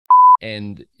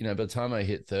And, by the time I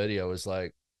hit 30, I was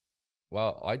like,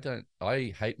 wow,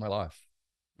 I hate my life.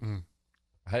 Mm.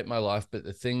 I hate my life. But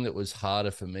the thing that was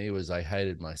harder for me was I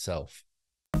hated myself.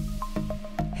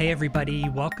 Hey, everybody,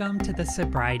 welcome to the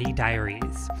Sobriety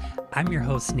Diaries. I'm your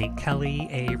host, Nate Kelly,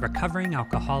 a recovering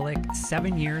alcoholic,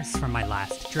 7 years from my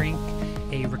last drink,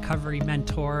 a recovery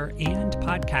mentor, and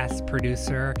podcast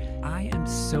producer. I am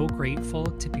so grateful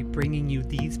to be bringing you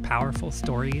these powerful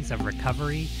stories of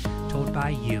recovery told by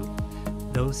you,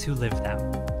 those who live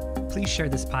them. Please share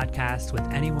this podcast with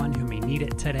anyone who may need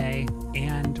it today.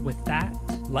 And with that,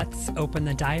 let's open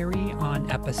the diary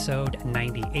on episode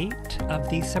 98 of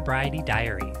the Sobriety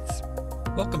Diaries.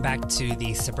 Welcome back to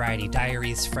the Sobriety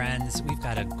Diaries, friends. We've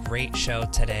got a great show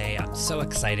today. I'm so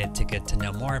excited to get to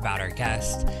know more about our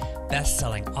guest,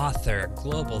 best-selling author,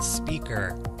 global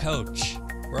speaker, coach,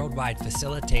 worldwide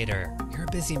facilitator. You're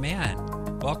a busy man.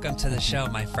 Welcome to the show,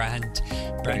 my friend,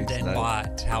 Brendon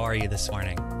Watt. How are you this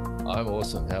morning? I'm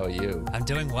awesome. How are you? I'm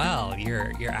doing well.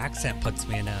 Your accent puts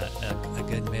me in a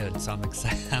good mood, so I'm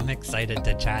excited. I'm excited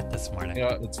to chat this morning.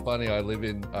 It's funny. I live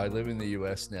in the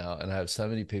US now, and I have so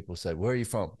many people say, "Where are you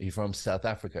from? Are you from South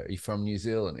Africa? Are you from New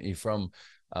Zealand? Are you from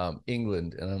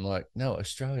England?" And I'm like, "No,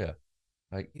 Australia."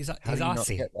 Like, He's how do you not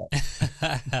Aussie. get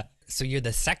that? So you're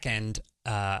the second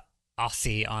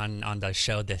Aussie on the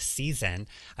show this season.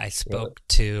 I spoke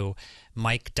to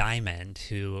Mike Diamond,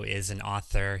 who is an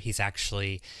author. He's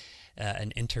actually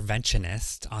an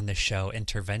interventionist on the show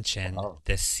Intervention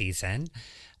this season.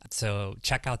 So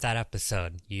check out that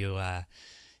episode. You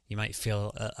might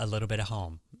feel a little bit at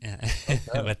home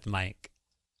with Mike.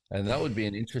 And that would be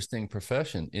an interesting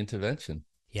profession, intervention.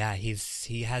 Yeah,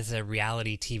 he has a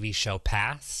reality TV show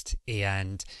Past,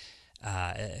 and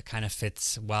it kind of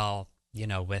fits well,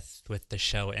 with the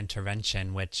show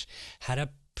Intervention, which had a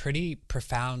pretty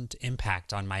profound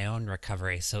impact on my own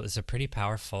recovery. So it was a pretty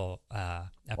powerful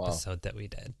episode that we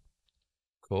did.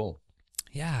 Cool.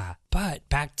 Yeah, but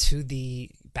back to the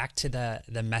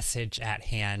message at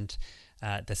hand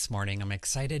this morning. I'm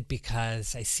excited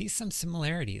because I see some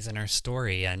similarities in our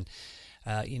story, and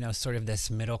sort of this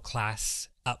middle class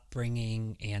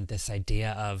upbringing and this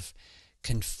idea of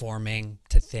conforming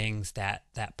to things that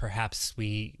perhaps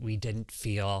we didn't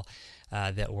feel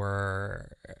that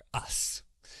were us.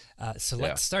 So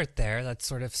let's start there. Let's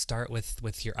sort of start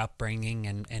with your upbringing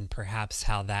and perhaps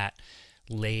how that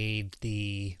laid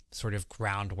the sort of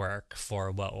groundwork for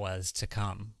what was to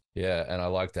come. Yeah, and I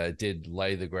like that. It did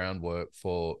lay the groundwork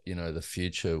for, the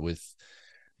future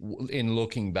in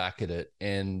looking back at it.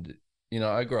 And,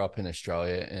 I grew up in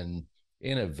Australia and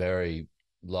in a very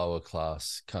lower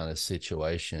class kind of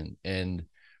situation,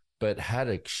 but had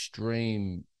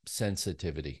extreme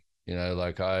sensitivity.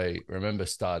 Like I remember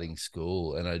starting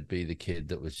school and I'd be the kid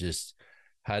that was just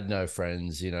had no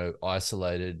friends,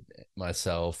 isolated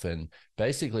myself, and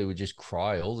basically would just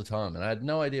cry all the time. And I had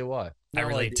no idea why. I No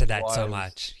relate idea to that why so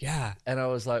much. Yeah. And I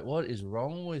was like, what is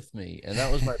wrong with me? And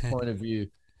that was my point of view.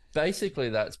 Basically,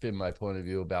 that's been my point of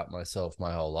view about myself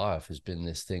my whole life, has been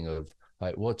this thing of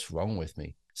like, what's wrong with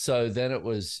me? So then it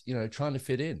was, trying to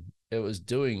fit in. It was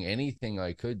doing anything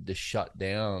I could to shut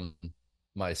down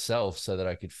myself so that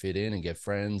I could fit in and get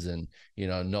friends and,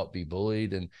 not be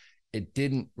bullied. And it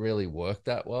didn't really work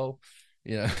that well,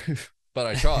 but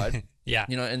I tried. Yeah.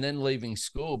 And then leaving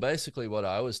school, basically what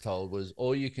I was told was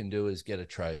all you can do is get a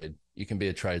trade. You can be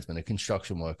a tradesman, a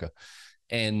construction worker.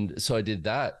 And so I did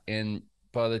that. And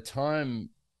by the time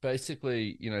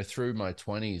basically, through my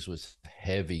 20s was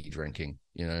heavy drinking,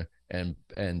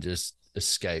 and just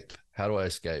escape. How do I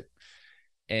escape?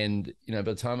 And, by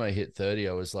the time I hit 30,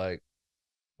 I was like,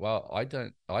 wow,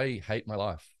 I hate my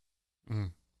life.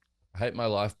 Mm. I hate my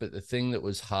life. But the thing that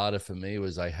was harder for me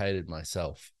was I hated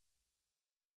myself.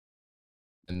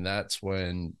 And that's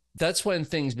when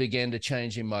things began to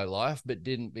change in my life, but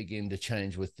didn't begin to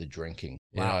change with the drinking.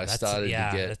 Wow, I started to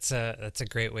get, that's a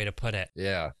great way to put it.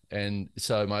 Yeah. And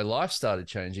so my life started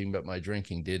changing, but my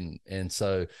drinking didn't. And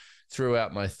so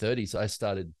throughout my 30s, I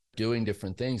started doing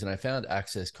different things, and I found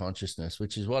access consciousness,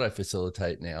 which is what I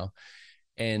facilitate now.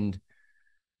 And,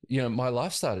 my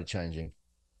life started changing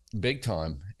big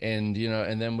time. And,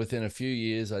 and then within a few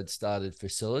years, I'd started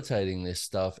facilitating this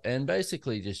stuff, and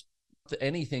basically just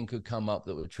anything could come up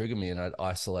that would trigger me, and I'd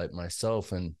isolate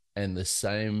myself, and the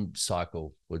same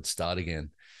cycle would start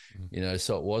again.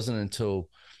 So it wasn't until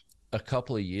a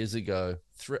couple of years ago,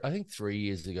 I think 3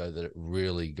 years ago, that it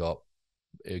really got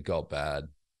bad,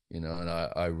 and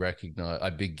I recognized,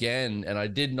 I began, and I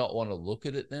did not want to look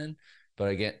at it then,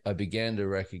 but I began to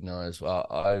recognize, well,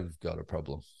 I've got a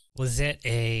problem. Was it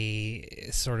a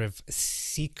sort of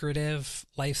secretive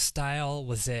lifestyle?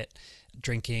 Was it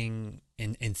drinking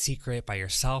in secret by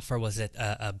yourself, or was it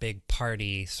a big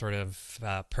party sort of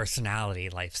personality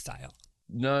lifestyle?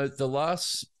 No, the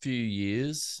last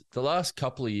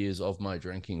couple of years of my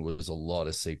drinking was a lot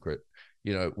of secret.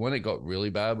 When it got really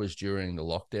bad was during the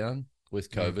lockdown with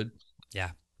Mm, COVID.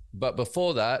 yeah. But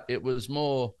before that, it was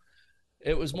more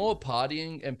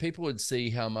partying, and people would see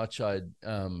how much I'd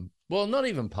well, not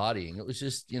even partying. It was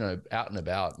just, out and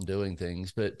about and doing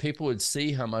things, but people would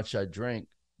see how much I drink,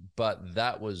 but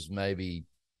that was maybe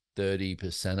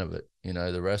 30% of it.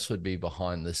 The rest would be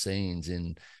behind the scenes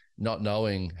in not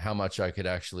knowing how much I could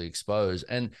actually expose.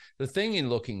 And the thing in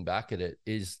looking back at it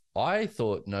is I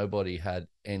thought nobody had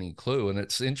any clue. And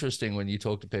it's interesting when you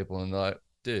talk to people and they're like,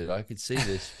 dude, I could see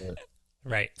this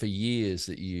Right. for years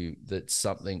that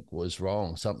something was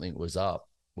wrong, something was up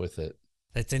with it.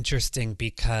 That's interesting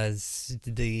because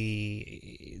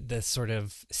the sort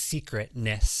of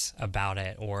secretness about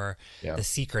it, or Yeah. the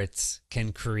secrets,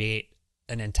 can create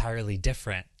an entirely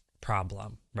different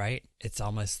problem, right? It's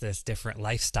almost this different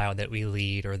lifestyle that we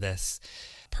lead, or this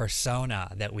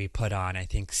persona that we put on. I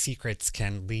think secrets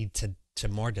can lead to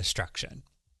more destruction.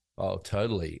 Oh,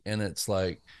 totally. And it's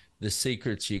like the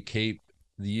secrets you keep,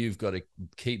 you've got to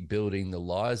keep building the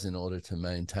lies in order to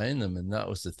maintain them. And that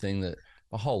was the thing, that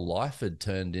my whole life had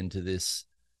turned into this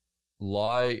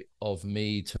lie of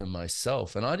me to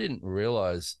myself. And I didn't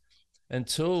realize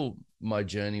until my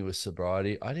journey with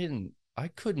sobriety, I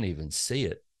couldn't even see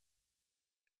it.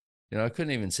 I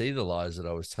couldn't even see the lies that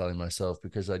I was telling myself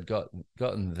because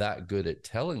gotten that good at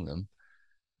telling them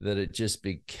that it just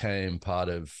became part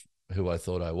of who I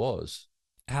thought I was.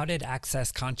 How did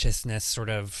access consciousness sort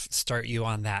of start you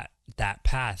on that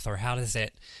path, or how does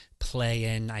it play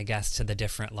in, I guess, to the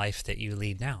different life that you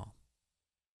lead now?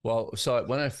 Well, so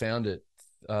when I found it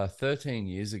 13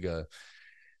 years ago,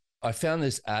 I found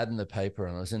this ad in the paper,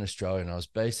 and I was in Australia, and I was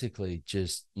basically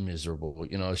just miserable.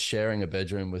 I was sharing a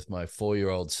bedroom with my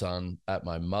 4-year-old son at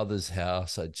my mother's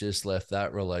house. I just left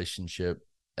that relationship,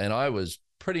 and I was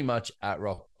pretty much at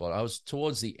rock bottom. I was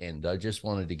towards the end. I just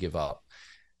wanted to give up.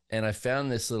 And I found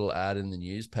this little ad in the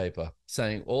newspaper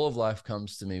saying, all of life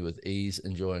comes to me with ease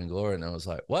and joy and glory. And I was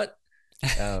like, what?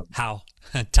 Um, How?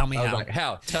 Tell me I was how. like,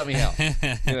 how? Tell me how.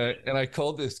 And I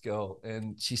called this girl,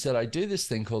 and she said, I do this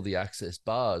thing called the access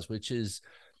bars, which is,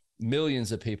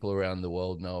 millions of people around the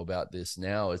world know about this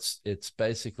now. It's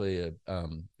basically a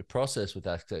process with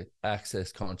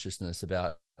access consciousness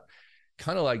about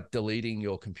kind of like deleting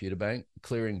your computer bank,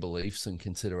 clearing beliefs and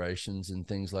considerations and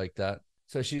things like that.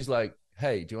 So she's like,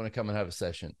 hey, do you want to come and have a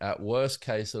session? At worst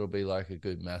case, it'll be like a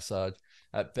good massage.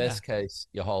 At Yeah. best case,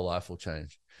 your whole life will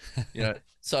change.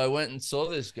 So I went and saw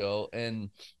this girl,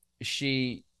 and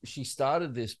she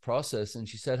started this process, and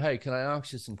she said, hey, can I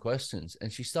ask you some questions?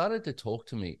 And she started to talk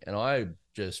to me, and I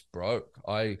just broke.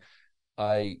 I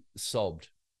sobbed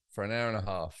for an hour and a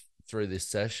half through this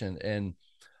session. And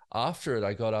after it,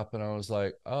 I got up and I was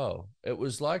like, oh, it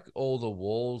was like all the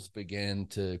walls began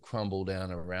to crumble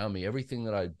down around me. Everything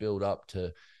that I built up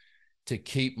to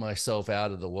keep myself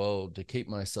out of the world, to keep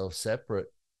myself separate,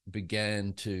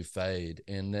 began to fade.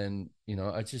 And then,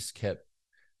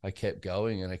 I kept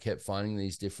going, and I kept finding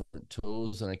these different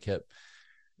tools, and I kept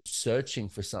searching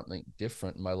for something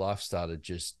different. My life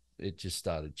just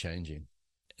started changing.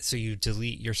 So you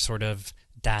delete your sort of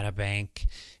data bank,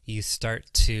 you start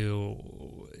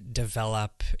to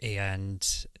develop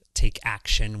and take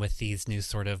action with these new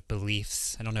sort of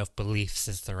beliefs. I don't know if beliefs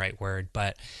is the right word,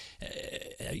 but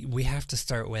we have to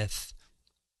start with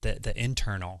the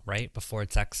internal, right, before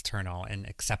it's external, and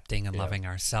accepting and Yeah. loving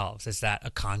ourselves. Is that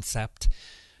a concept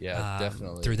Yeah, through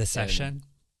definitely. the And session?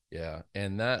 yeah,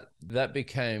 and that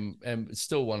became, and it's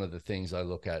still one of the things I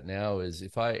look at now, is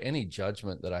if I any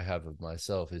judgment that I have of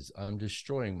myself, is I'm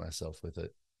destroying myself with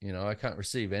it. I can't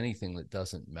receive anything that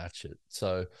doesn't match it.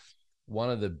 So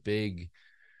one of the big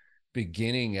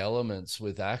beginning elements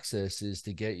with access is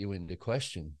to get you into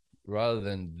question, rather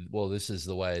than, well, this is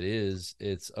the way it is.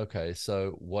 It's okay,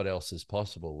 so what else is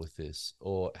possible with this,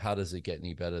 or how does it get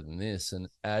any better than this? And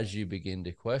as you begin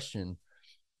to question,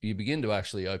 you begin to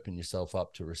actually open yourself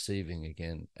up to receiving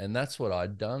again. And that's what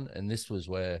I'd done. And this was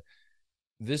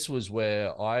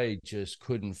where I just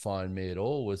couldn't find me at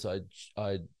all. Was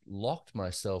I locked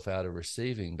myself out of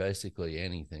receiving basically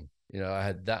anything. I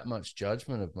had that much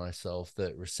judgment of myself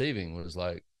that receiving was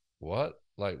like, what?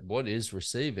 Like, what is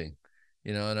receiving?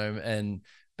 And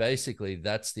basically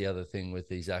that's the other thing with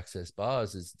these access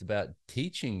bars, is it's about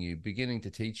beginning to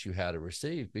teach you how to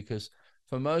receive. Because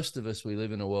for most of us, we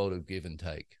live in a world of give and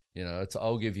take. It's,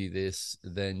 I'll give you this,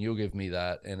 then you'll give me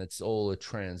that. And it's all a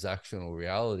transactional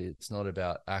reality. It's not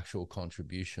about actual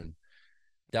contribution.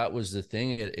 that was the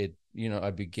thing.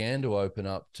 I began to open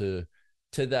up to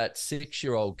that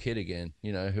 6-year-old kid again,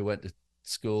 who went to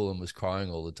school and was crying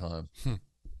all the time.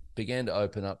 Began to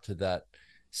open up to that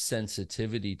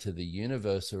sensitivity to the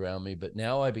universe around me. But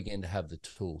now I began to have the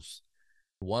tools.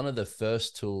 One of the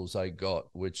first tools I got,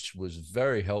 which was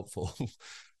very helpful,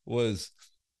 was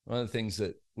one of the things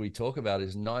that we talk about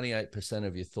is 98%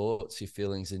 of your thoughts, your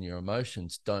feelings, and your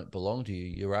emotions don't belong to you.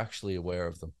 You're actually aware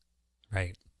of them.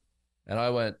 Right. And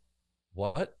I went,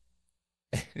 what?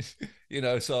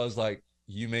 So I was like,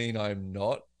 you mean I'm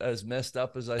not as messed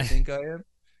up as I think I am?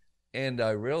 And I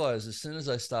realized as soon as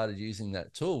I started using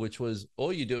that tool, which was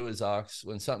all you do is ask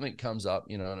when something comes up,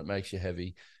 and it makes you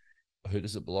heavy, who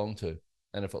does it belong to?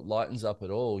 And if it lightens up at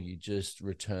all, you just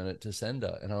return it to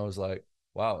sender. And I was like,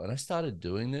 wow. And I started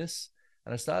doing this,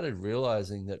 and I started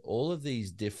realizing that all of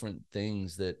these different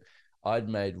things that I'd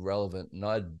made relevant and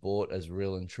I'd bought as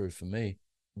real and true for me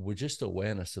were just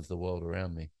awareness of the world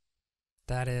around me.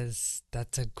 That's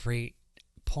a great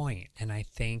point. And I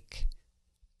think,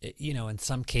 in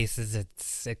some cases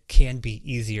it can be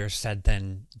easier said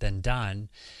than done,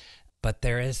 but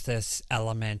there is this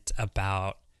element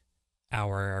about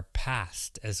our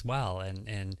past as well,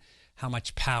 and how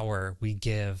much power we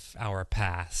give our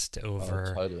past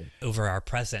over our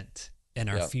present and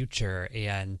our future,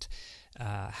 and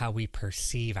how we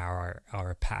perceive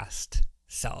our past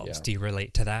selves. Do you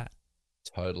relate to that?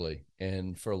 Totally.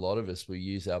 And for a lot of us, we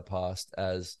use our past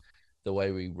as the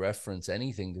way we reference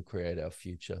anything to create our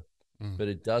future. But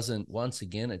it doesn't, once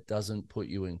again, it doesn't put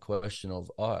you in question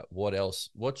of, what else,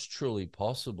 what's truly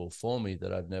possible for me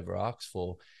that I've never asked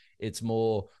for. It's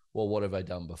more, well, what have I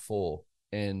done before?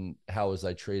 And how was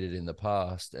I treated in the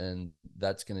past? And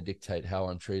that's going to dictate how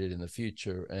I'm treated in the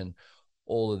future and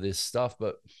all of this stuff.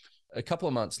 But a couple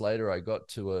of months later, I got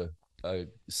to a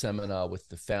seminar with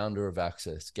the founder of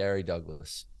Access, Gary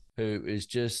Douglas, who is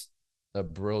just a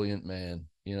brilliant man,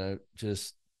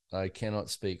 I cannot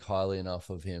speak highly enough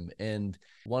of him. And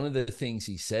one of the things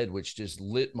he said, which just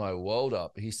lit my world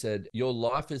up, he said, your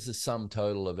life is the sum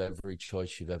total of every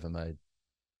choice you've ever made.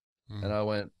 And I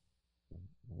went,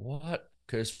 what?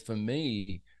 Because for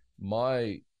me,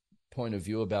 my point of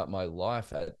view about my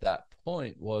life at that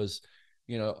point was,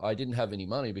 I didn't have any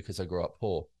money because I grew up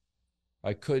poor.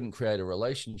 I couldn't create a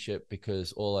relationship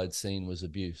because all I'd seen was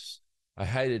abuse. I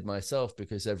hated myself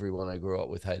because everyone I grew up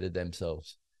with hated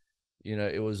themselves.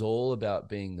 It was all about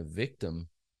being the victim,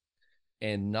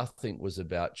 and nothing was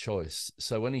about choice.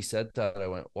 So when he said that, I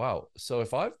went, wow. So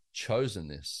if I've chosen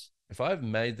this, if I've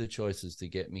made the choices to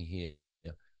get me here,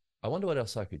 I wonder what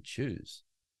else I could choose.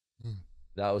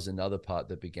 That was another part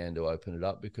that began to open it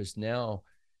up, because now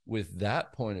with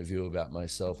that point of view about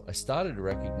myself, I started to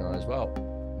recognize, well,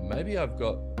 maybe I've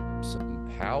got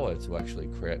some power to actually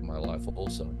create my life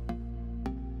also.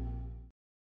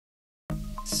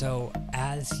 So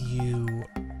as you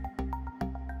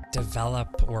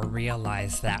develop or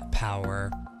realize that power,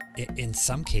 in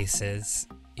some cases,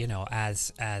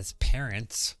 as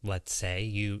parents, let's say,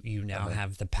 you now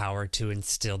have the power to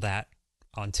instill that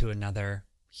onto another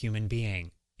human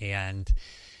being, and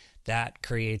that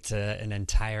creates an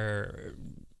entire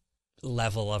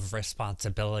level of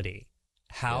responsibility.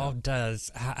 How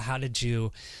did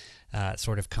you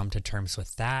sort of come to terms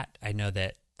with that? I know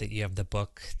that you have the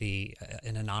book,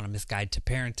 An Anonymous Guide to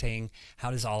Parenting. How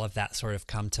does all of that sort of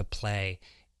come to play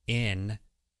in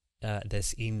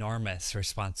this enormous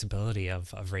responsibility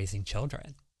of raising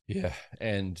children? Yeah.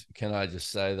 And can I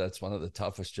just say that's one of the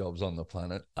toughest jobs on the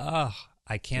planet? Oh,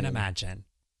 I can't imagine.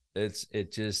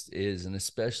 It just is. And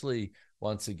especially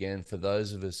once again, for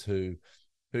those of us who,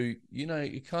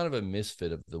 you're kind of a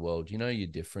misfit of the world, you're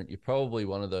different. You're probably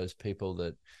one of those people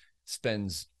that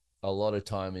spends a lot of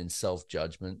time in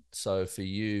self-judgment. So for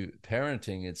you,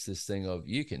 parenting, it's this thing of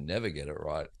you can never get it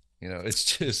right.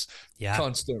 It's just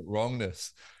constant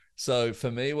wrongness. So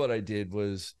for me, what I did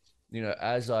was,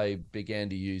 as I began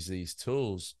to use these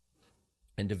tools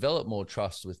and develop more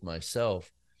trust with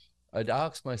myself, I'd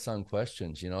ask my son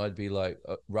questions. I'd be like,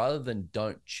 rather than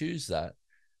don't choose that,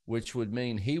 which would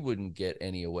mean he wouldn't get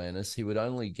any awareness. He would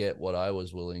only get what I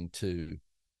was willing to,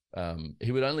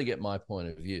 he would only get my point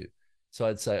of view. So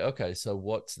I'd say, okay, so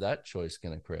what's that choice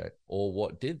going to create? Or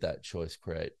what did that choice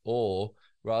create? Or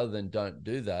rather than don't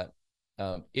do that,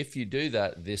 if you do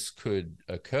that, this could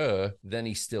occur. Then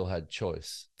he still had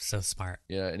choice. So smart.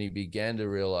 And he began to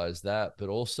realize that, but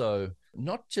also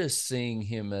not just seeing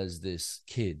him as this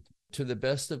kid, to the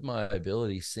best of my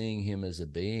ability, seeing him as a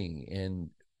being, and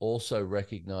also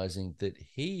recognizing that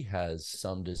he has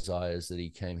some desires that he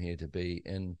came here to be,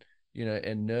 and,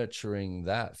 and nurturing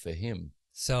that for him.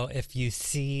 So if you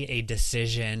see a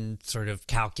decision sort of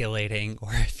calculating,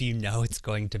 or if you know it's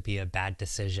going to be a bad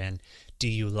decision, do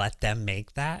you let them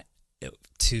make that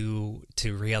to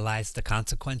realize the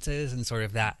consequences and sort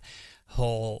of that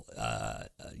whole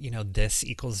this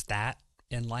equals that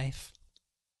in life?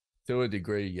 To a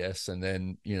degree, yes, and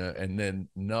then and then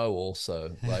no.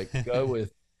 Also, like go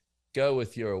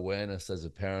with your awareness as a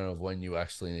parent of when you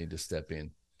actually need to step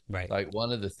in. Right. Like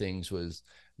one of the things was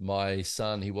my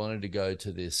son, he wanted to go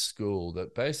to this school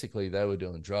that basically they were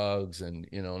doing drugs and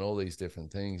and all these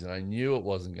different things, and I knew it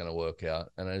wasn't going to work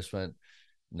out, and I just went,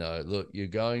 no, look, you're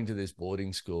going to this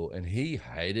boarding school, and he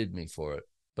hated me for it,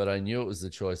 but I knew it was the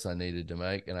choice I needed to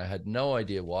make, and I had no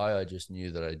idea why. I just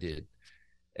knew that I did.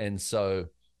 And so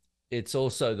it's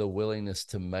also the willingness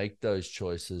to make those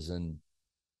choices and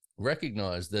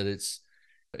recognize that it's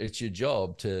your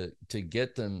job to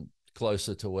get them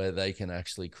closer to where they can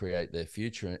actually create their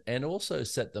future, and also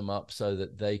set them up so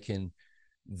that they can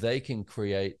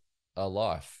create a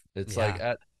life. It's like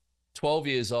Yeah, at 12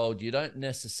 years old, you're not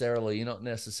necessarily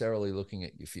looking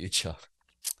at your future.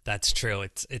 that's true.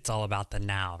 It's all about the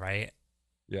now, right?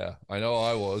 Yeah, I know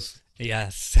I was.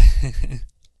 Yes.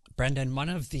 Brendon, one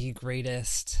of the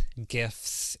greatest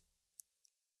gifts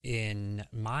in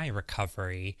my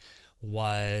recovery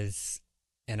was,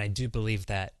 and I do believe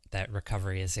that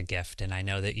recovery is a gift, and I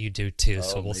know that you do too.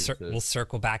 So Oh, me too. we'll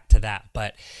circle back to that.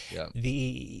 But Yeah.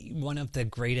 the one of the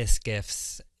greatest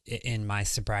gifts in my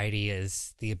sobriety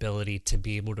is the ability to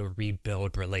be able to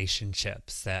rebuild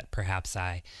relationships that perhaps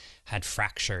I had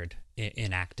fractured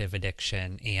in active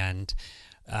addiction. And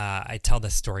I tell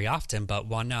this story often, but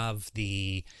one of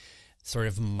the sort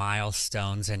of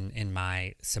milestones in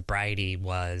my sobriety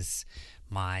was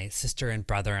my sister and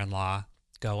brother-in-law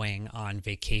going on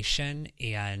vacation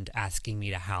and asking me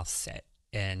to house sit.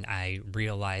 And I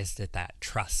realized that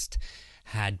trust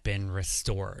had been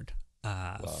restored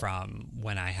Wow. from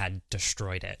when I had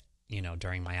destroyed it,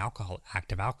 during my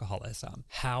active alcoholism.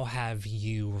 How have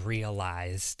you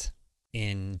realized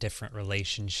in different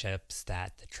relationships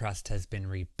that the trust has been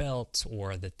rebuilt,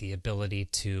 or that the ability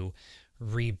to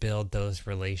rebuild those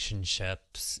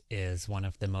relationships is one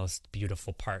of the most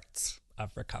beautiful parts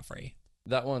of recovery?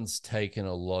 That one's taken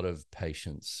a lot of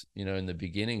patience. In the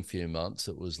beginning few months,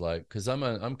 it was like, because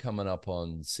I'm coming up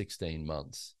on 16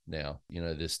 months now.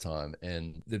 This time,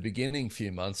 and the beginning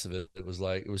few months of it, it was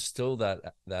like it was still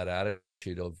that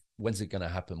attitude of when's it going to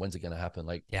happen? When's it going to happen?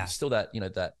 Like Yeah. still that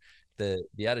that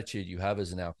the attitude you have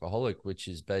as an alcoholic, which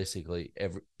is basically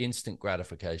every instant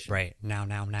gratification. Right. Now.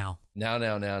 Now,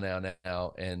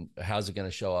 and how's it going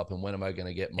to show up? And when am I going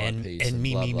to get my piece? And And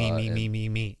me, blah me, me, blah. me, And me, me,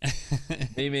 me.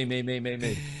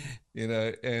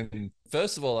 me. And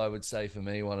first of all, I would say for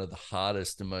me, one of the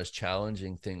hardest and most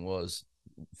challenging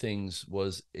things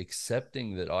was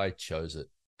accepting that I chose it.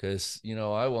 Because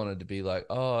I wanted to be like,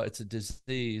 oh, it's a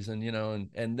disease, and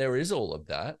and there is all of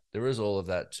that. There is all of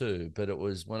that too. But it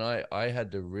was when I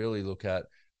had to really look at,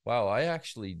 wow, I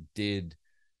actually did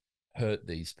hurt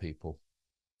these people.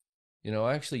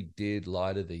 I actually did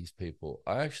lie to these people.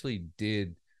 I actually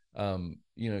did,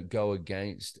 go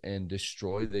against and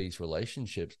destroy these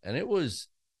relationships. And that was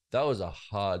a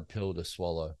hard pill to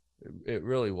swallow. It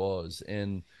really was.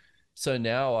 And so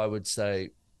now I would say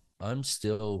I'm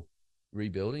still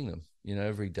rebuilding them.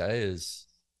 Every day is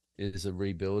a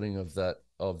rebuilding of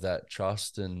that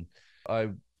trust. And I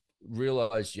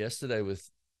realized yesterday, with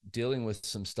dealing with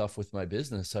some stuff with my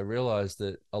business, I realized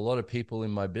that a lot of people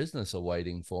in my business are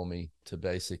waiting for me to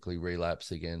basically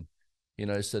relapse again.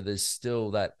 So there's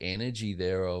still that energy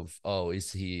there of, oh,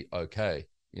 is he okay?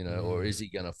 Or Mm, is he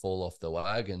going to fall off the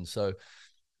wagon? So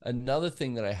another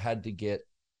thing that I had to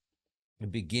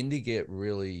begin to get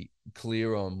really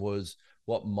clear on was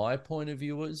what my point of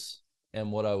view was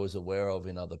and what I was aware of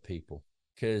in other people.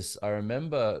 Because I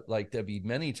remember, like, there'd be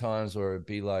many times where it'd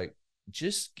be like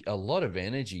just a lot of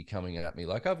energy coming at me.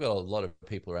 Like, I've got a lot of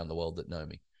people around the world that know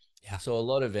me. yeah. So a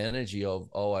lot of energy of,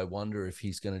 oh, I wonder if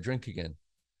he's going to drink again.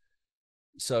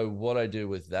 So what I do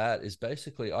with that is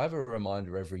basically I have a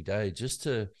reminder every day just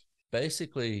to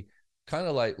basically kind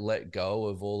of like let go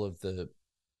of all of the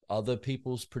other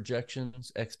people's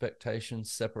projections,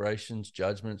 expectations, separations,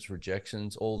 judgments,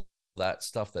 rejections, all that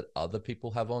stuff that other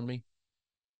people have on me,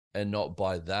 and not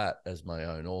buy that as my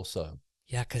own also.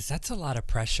 Yeah, because that's a lot of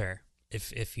pressure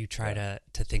if you try Yeah.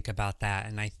 to think about that.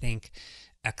 And I think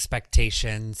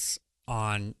expectations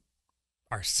on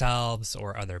ourselves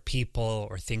or other people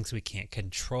or things we can't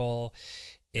control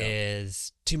Yeah.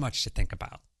 is too much to think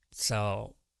about.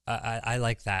 So I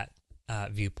like that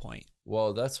viewpoint.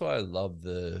 Well, that's why I love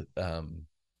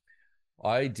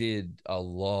I did a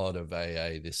lot of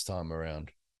AA this time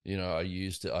around. I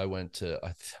used it.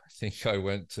 I think I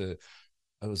went to,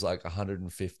 it was like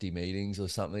 150 meetings or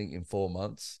something in 4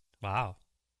 months. Wow.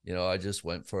 I just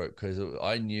went for it because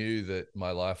I knew that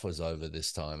my life was over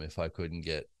this time if I couldn't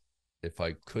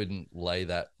lay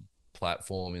that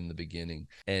platform in the beginning.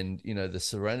 And, the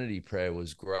serenity prayer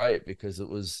was great because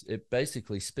it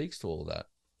basically speaks to all that.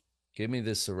 Give me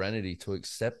the serenity to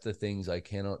accept the things I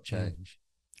cannot Mm. change.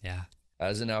 Yeah.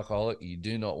 As an alcoholic, you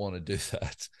do not want to do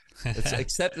that. It's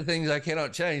accept the things I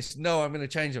cannot change. No, I'm going to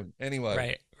change them anyway.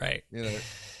 Right, right. You know,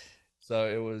 so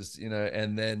it was,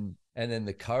 and then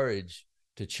the courage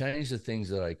to change the things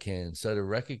that I can. So to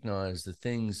recognize the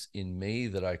things in me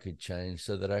that I could change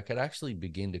so that I could actually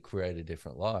begin to create a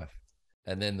different life.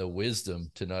 And then the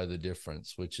wisdom to know the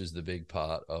difference, which is the big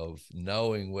part of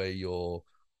knowing where you're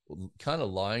kind of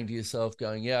lying to yourself,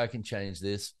 going, yeah, I can change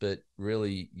this, but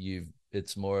really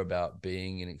it's more about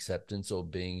being in acceptance or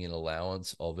being in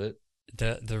allowance of it.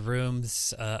 The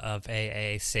rooms of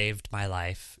AA saved my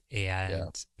life, Yeah.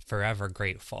 and forever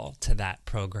grateful to that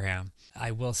program.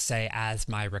 I will say, as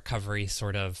my recovery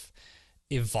sort of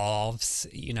evolves,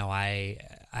 I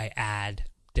add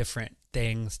different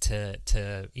things to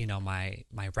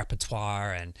my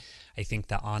repertoire, and I think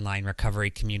the online recovery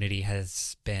community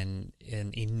has been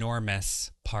an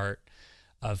enormous part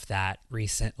of that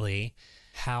recently.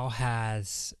 How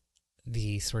has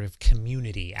the sort of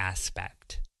community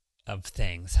aspect of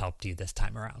things helped you this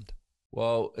time around?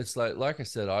 Well, it's like I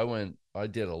said, I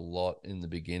did a lot in the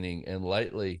beginning, and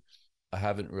lately I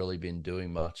haven't really been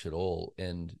doing much at all.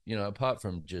 And, apart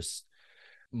from just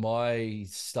my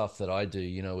stuff that I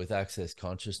do, with access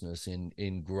consciousness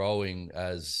in growing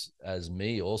as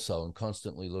me also, and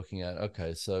constantly looking at,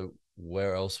 okay, so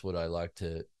what else would I like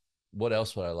to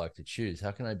choose?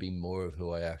 How can I be more of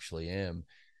who I actually am?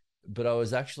 But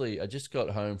I just got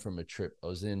home from a trip. I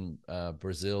was in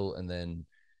Brazil and then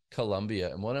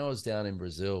Colombia. And when I was down in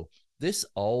Brazil, this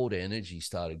old energy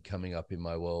started coming up in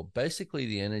my world. Basically,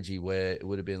 the energy where it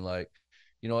would have been like,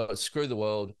 screw the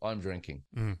world, I'm drinking.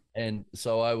 Mm. And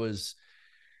so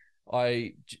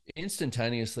I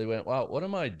instantaneously went, wow, what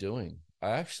am I doing?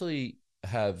 I actually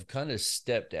have kind of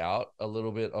stepped out a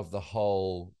little bit of the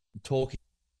whole talking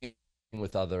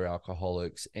with other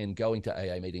alcoholics and going to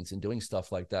AA meetings and doing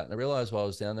stuff like that. And I realized while I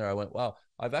was down there, I went, wow,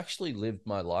 I've actually lived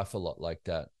my life a lot like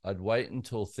that. I'd wait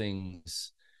until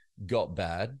things got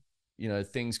bad,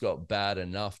 things got bad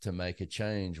enough to make a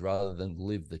change rather than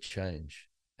live the change.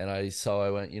 So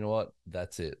I went, you know what?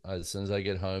 That's it. As soon as I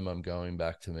get home, I'm going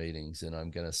back to meetings and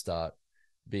I'm going to start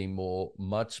being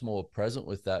much more present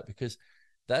with that, because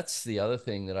that's the other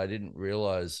thing that I didn't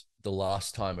realize the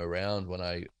last time around when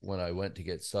I went to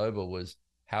get sober, was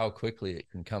how quickly it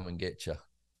can come and get you.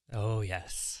 Oh,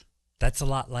 yes. That's a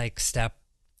lot like step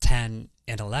 10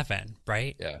 and 11,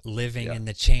 right? Yeah. Living Yeah. in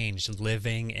the change,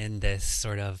 living in this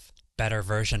sort of better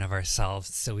version of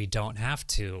ourselves so we don't have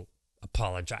to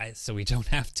apologize, so we don't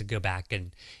have to go back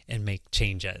and make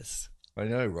changes. I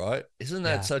know, right? Isn't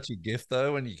that Yeah. such a gift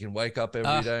though, when you can wake up every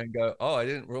Uh, day and go, oh, I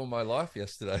didn't ruin my life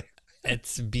yesterday.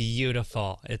 it's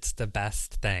beautiful. It's the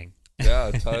best thing. Yeah,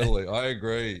 totally. I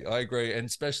agree. And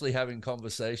especially having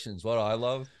conversations. What I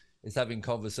love is having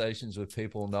conversations with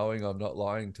people knowing I'm not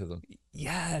lying to them.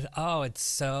 Yeah. Oh, it's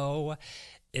so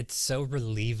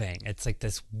relieving. It's like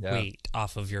this Yeah. weight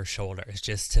off of your shoulders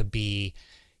just to be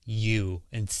you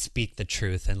and speak the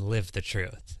truth and live the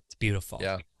truth. It's beautiful.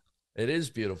 Yeah. It is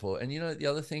beautiful. And the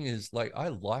other thing is, like, I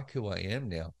like who I am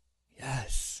now.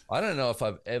 Yes. I don't know if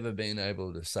I've ever been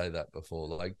able to say that before,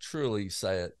 like truly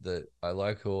say it, that I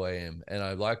like who I am and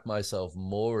I like myself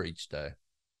more each day.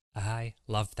 I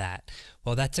love that.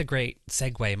 Well, that's a great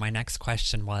segue. My next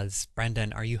question was,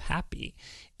 Brendon, are you happy?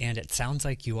 And it sounds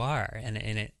like you are,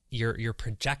 and you're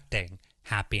projecting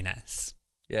happiness.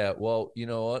 Yeah. Well, you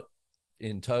know what?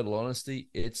 In total honesty,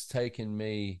 it's taken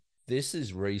me, this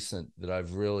is recent that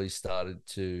I've really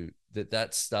that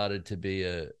started to be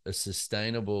a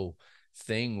sustainable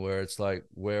thing, where it's like,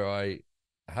 where I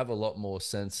have a lot more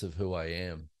sense of who I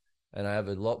am, and I have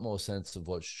a lot more sense of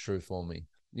what's true for me,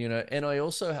 and I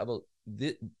also have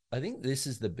I think this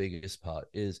is the biggest part,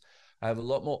 is I have a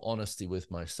lot more honesty with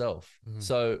myself. Mm.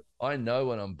 So I know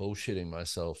when I'm bullshitting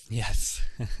myself Yes.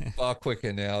 far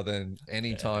quicker now than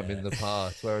any time in the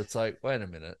past, where it's like, wait a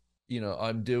minute,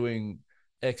 I'm doing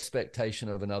expectation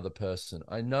of another person.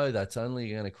 I know that's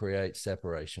only going to create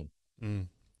separation. Mm.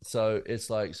 So it's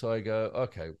like, so I go,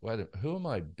 okay, who am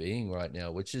I being right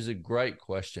now? Which is a great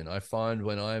question. I find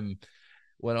when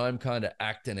I'm kind of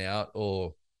acting out,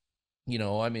 or,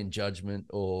 I'm in judgment,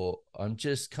 or I'm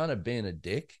just kind of being a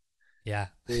dick, Yeah.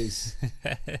 is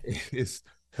is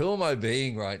who am I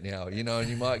being right now? And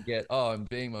you might get, oh, I'm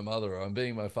being my mother, or I'm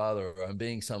being my father, or I'm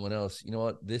being someone else. You know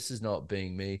what? This is not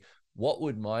being me. What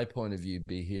would my point of view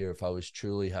be here if I was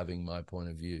truly having my point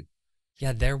of view?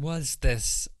 Yeah, there was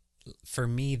this, for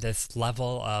me, this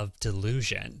level of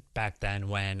delusion back then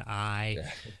when I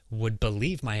Yeah. would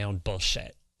believe my own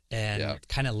bullshit Yeah. and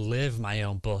kind of live my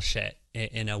own bullshit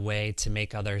in a way to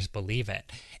make others believe it.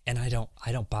 And I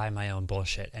don't buy my own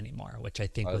bullshit anymore, which I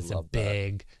think I was a love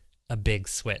that. big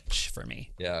switch for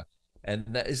me. Yeah. And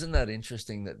that isn't that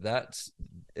interesting that's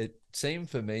it seemed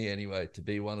for me anyway to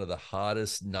be one of the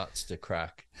hardest nuts to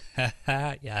crack.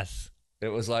 Yes. It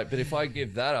was like, but if I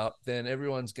give that up, then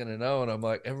everyone's going to know. And I'm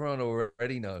like, everyone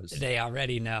already knows. They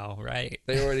already know, right?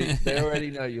 They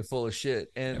already know you're full of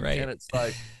shit. And Right. it's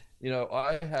like,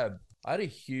 I had a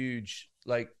huge,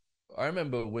 like, I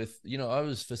remember with, I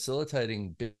was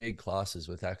facilitating big classes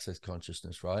with Access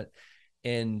Consciousness, right?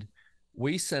 And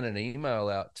we sent an email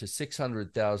out to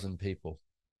 600,000 people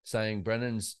saying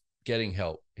Brendon's getting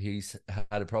help. He's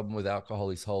had a problem with alcohol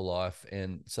his whole life.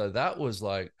 And so that was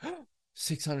like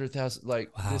 600,000.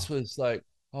 Like, this Wow. was like,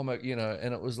 oh my,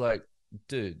 and it was like,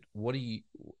 dude, what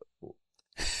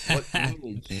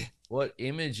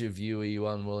image of you are you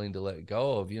unwilling to let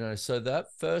go of? So that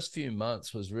first few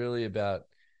months was really about,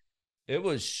 it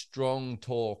was strong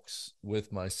talks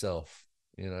with myself.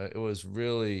 It was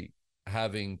really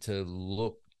having to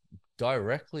look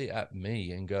directly at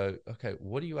me and go, okay,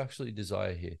 what do you actually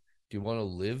desire here? Do you want to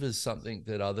live as something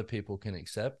that other people can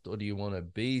accept, or do you want to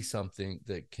be something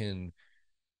that can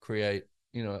create,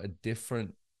 a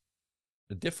different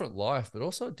life, but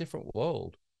also a different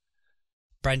world?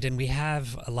 Brendon, we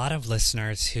have a lot of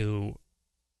listeners who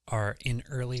are in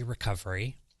early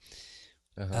recovery.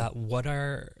 Uh-huh. What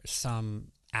are some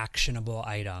actionable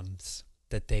items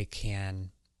that they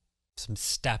can, some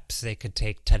steps they could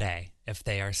take today if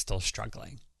they are still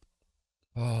struggling?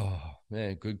 Oh,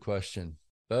 man, good question.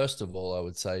 First of all, I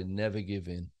would say never give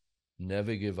in,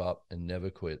 never give up, and never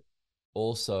quit.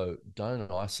 Also, don't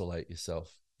isolate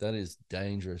yourself. That is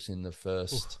dangerous in the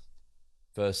Ooh.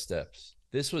 first steps.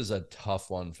 This was a tough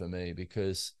one for me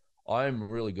because I'm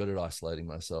really good at isolating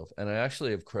myself, and I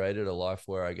actually have created a life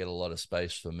where I get a lot of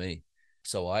space for me.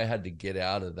 So I had to get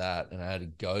out of that, and I had to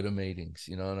go to meetings,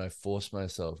 and I forced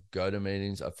myself go to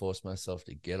meetings. I forced myself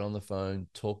to get on the phone,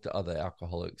 talk to other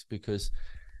alcoholics, because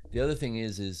the other thing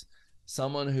is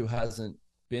someone who hasn't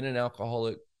been an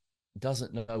alcoholic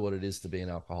doesn't know what it is to be an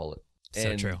alcoholic. So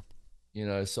And, true.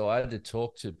 so I had to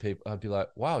talk to people. I'd be like,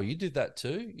 wow, you did that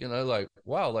too? Like,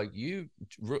 wow, like you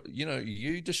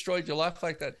destroyed your life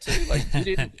like that too. Like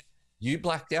you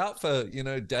blacked out for,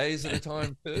 days at a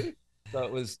time too. So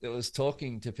it was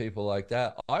talking to people like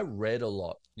that. I read a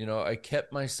lot, I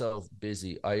kept myself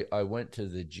busy. I went to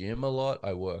the gym a lot.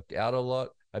 I worked out a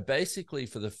lot. I basically,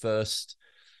 for the first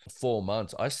 4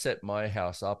 months, I set my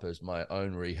house up as my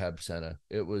own rehab center.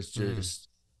 It was Mm. just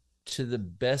to the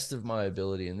best of my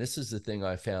ability. And this is the thing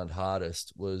I found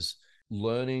hardest, was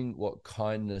learning what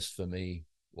kindness for me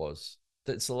was.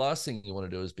 That's the last thing you want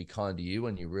to do, is be kind to you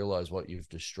when you realize what you've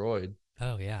destroyed.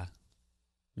 Oh yeah.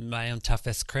 My own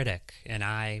toughest critic, and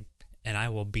I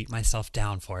will beat myself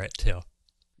down for it too.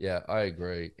 Yeah, I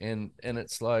agree. And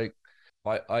it's like,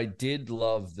 I did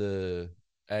love the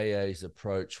AA's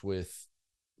approach with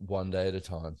one day at a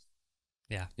time.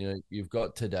 Yeah. You've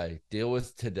got today. Deal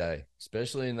with today,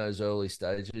 especially in those early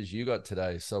stages. You got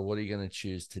today. So what are you going to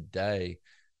choose today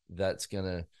that's going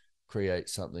to create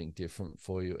something different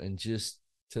for you? And just,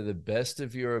 to the best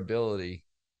of your ability,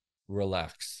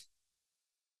 relax.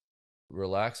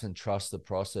 Relax and trust the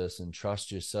process and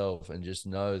trust yourself, and just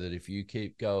know that if you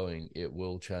keep going, it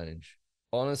will change.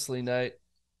 Honestly, Nate,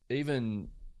 even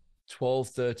 12,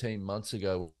 13 months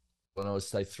ago, when I was,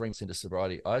 say, 3 months into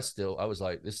sobriety, I was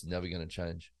like, this is never going to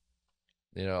change.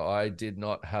 I did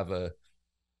not have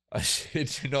I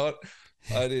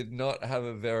did not have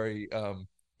a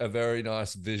very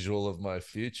nice visual of my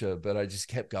future, but I just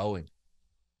kept going.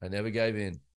 I never gave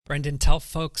in. Brendon, tell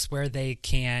folks where they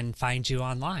can find you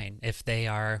online if they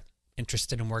are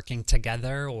interested in working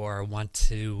together or want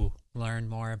to learn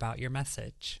more about your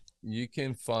message. You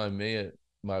can find me at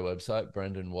my website,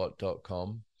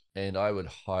 brendonwatt.com. And I would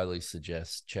highly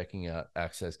suggest checking out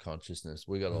Access Consciousness.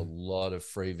 We got a Mm. lot of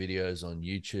free videos on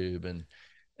YouTube and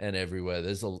everywhere.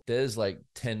 There's like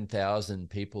 10,000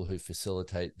 people who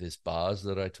facilitate this bars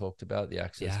that I talked about, the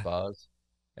Access Yeah. bars.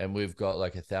 And we've got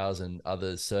like 1,000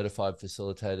 other certified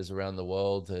facilitators around the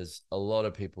world. There's a lot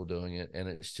of people doing it. And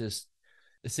it's just,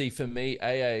 see, for me,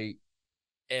 AA,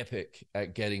 epic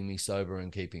at getting me sober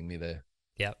and keeping me there.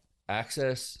 Yep.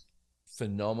 Access,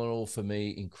 phenomenal for me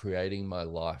in creating my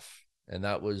life And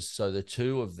that was, so the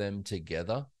two of them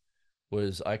together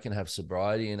was, I can have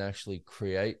sobriety and actually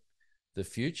create the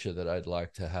future that I'd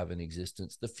like to have in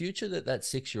existence, the future that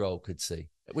 6-year-old could see,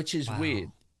 which is weird,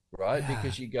 right? Yeah.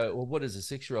 Because you go, well, what does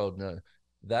a 6-year-old know?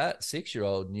 That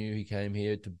 6-year-old knew he came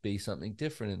here to be something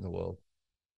different in the world.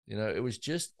 It was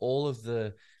just all of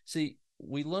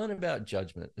we learn about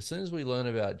judgment. As soon as we learn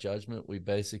about judgment, we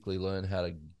basically learn how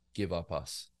to give up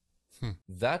us.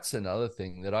 That's another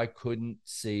thing that I couldn't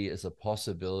see as a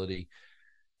possibility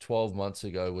 12 months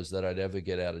ago, was that I'd ever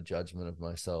get out of judgment of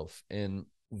myself. And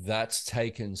that's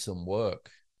taken some work.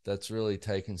 That's really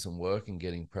taken some work, and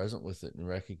getting present with it and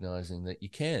recognizing that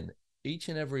each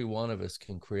and every one of us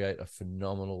can create a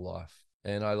phenomenal life.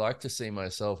 And I like to see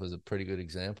myself as a pretty good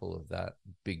example of that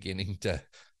beginning to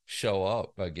show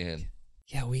up again.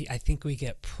 Yeah, I think we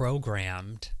get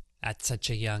programmed at such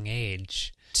a young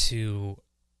age to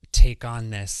take on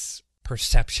this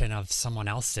perception of someone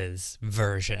else's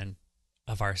version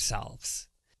of ourselves.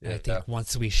 Yeah, and I think definitely.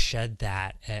 Once we shed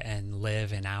that and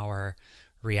live in our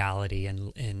reality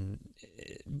and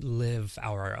live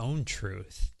our own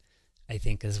truth, I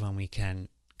think is when we can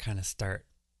kind of start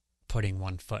putting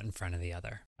one foot in front of the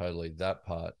other. Totally, that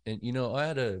part. And, I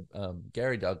had a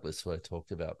Gary Douglas, who I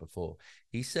talked about before.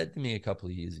 He said to me a couple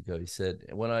of years ago, he said,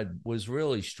 when I was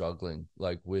really struggling,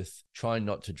 like with trying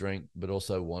not to drink, but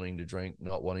also wanting to drink,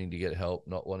 not wanting to get help,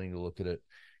 not wanting to look at it,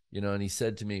 and he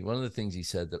said to me, one of the things he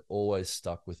said that always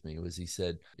stuck with me was, he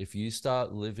said, if you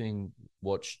start living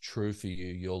what's true for you,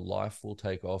 your life will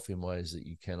take off in ways that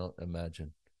you cannot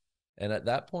imagine. And at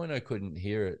that point, I couldn't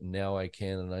hear it. Now I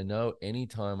can. And I know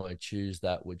anytime I choose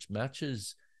that which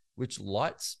makes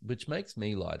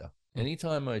me lighter,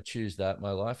 anytime I choose that,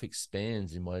 my life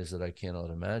expands in ways that I cannot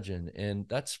imagine. And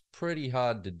that's pretty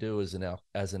hard to do as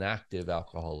an active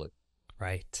alcoholic.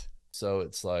 Right. So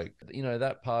it's like,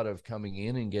 that part of coming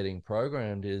in and getting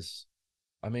programmed is,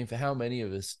 for how many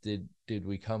of us did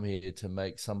we come here to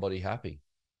make somebody happy?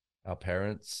 Our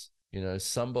parents,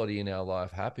 somebody in our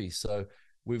life happy. So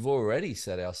we've already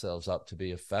set ourselves up to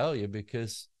be a failure,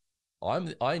 because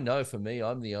I know for me,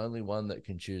 I'm the only one that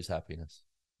can choose happiness.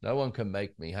 No one can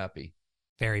make me happy.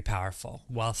 Very powerful.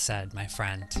 Well said, my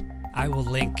friend. I will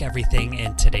link everything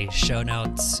in today's show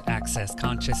notes, Access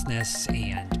Consciousness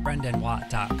and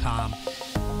BrendonWatt.com.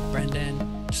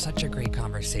 Brendon, such a great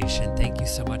conversation. Thank you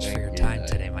so much for your time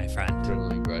today, my friend.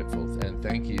 Truly grateful. And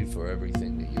thank you for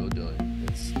everything that you're doing.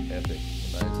 It's epic,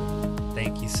 amazing.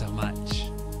 Thank you so much.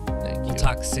 Thank you. We'll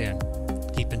talk soon.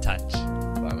 Keep in touch.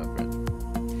 Bye, my friend.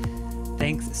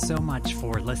 Thanks so much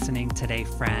for listening today,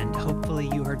 friend. Hopefully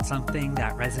you heard something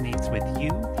that resonates with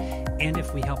you. And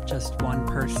if we help just one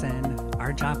person,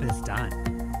 our job is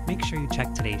done. Make sure you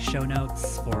check today's show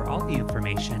notes for all the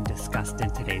information discussed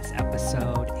in today's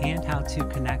episode and how to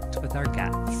connect with our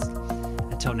guests.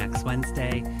 Until next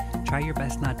Wednesday, try your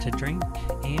best not to drink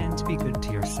and be good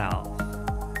to yourself.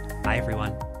 Bye,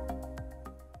 everyone.